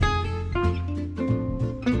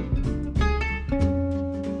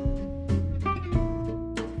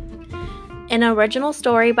An original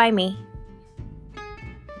story by me.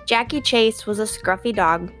 Jacky Chase was a scruffy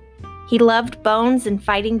dog. He loved bones and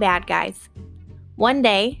fighting bad guys. One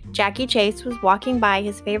day, Jacky Chase was walking by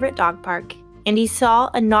his favorite dog park, and he saw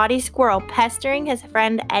a naughty squirrel pestering his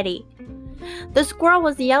friend Eddy. The squirrel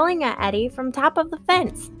was yelling at Eddy from top of the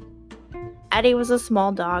fence. Eddy was a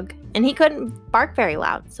small dog, and he couldn't bark very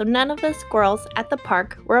loud, so none of the squirrels at the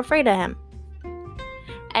park were afraid of him.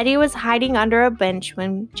 Eddy was hiding under a bench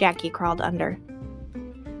when Jacky crawled under.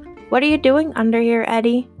 "What are you doing under here,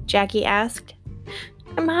 Eddy?" Jacky asked.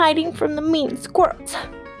 "I'm hiding from the mean squirrels,"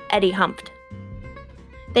 Eddy humped.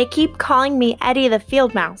 "They keep calling me Eddy the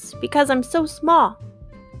field mouse because I'm so small."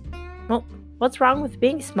 "Well, what's wrong with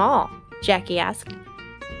being small?" Jacky asked.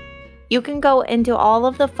 "You can go into all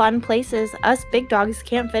of the fun places us big dogs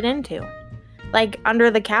can't fit into, like under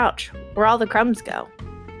the couch where all the crumbs go.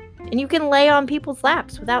 And you can lay on people's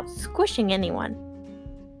laps without squishing anyone."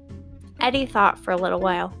 Eddy thought for a little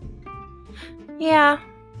while. "Yeah,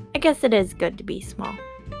 I guess it is good to be small.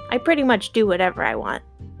 I pretty much do whatever I want.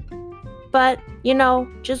 But,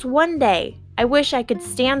 just one day, I wish I could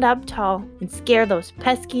stand up tall and scare those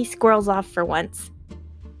pesky squirrels off for once."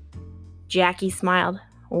 Jacky smiled.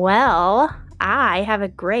 "Well, I have a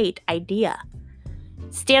great idea.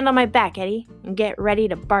 Stand on my back, Eddy, and get ready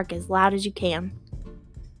to bark as loud as you can."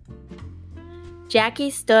 Jacky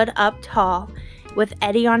stood up tall with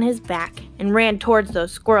Eddy on his back and ran towards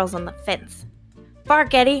those squirrels on the fence.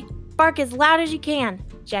 "Bark, Eddy! Bark as loud as you can!"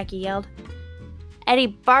 Jacky yelled. Eddy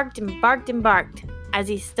barked and barked and barked as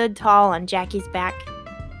he stood tall on Jacky's back.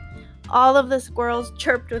 All of the squirrels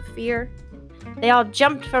chirped with fear. They all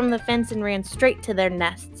jumped from the fence and ran straight to their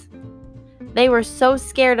nests. They were so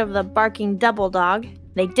scared of the barking double dog,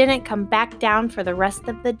 they didn't come back down for the rest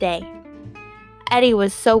of the day. Eddy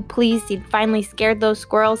was so pleased he'd finally scared those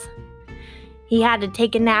squirrels. He had to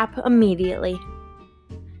take a nap immediately.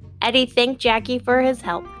 Eddy thanked Jacky for his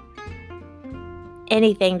help.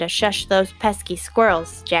 "Anything to shush those pesky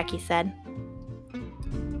squirrels," Jacky said.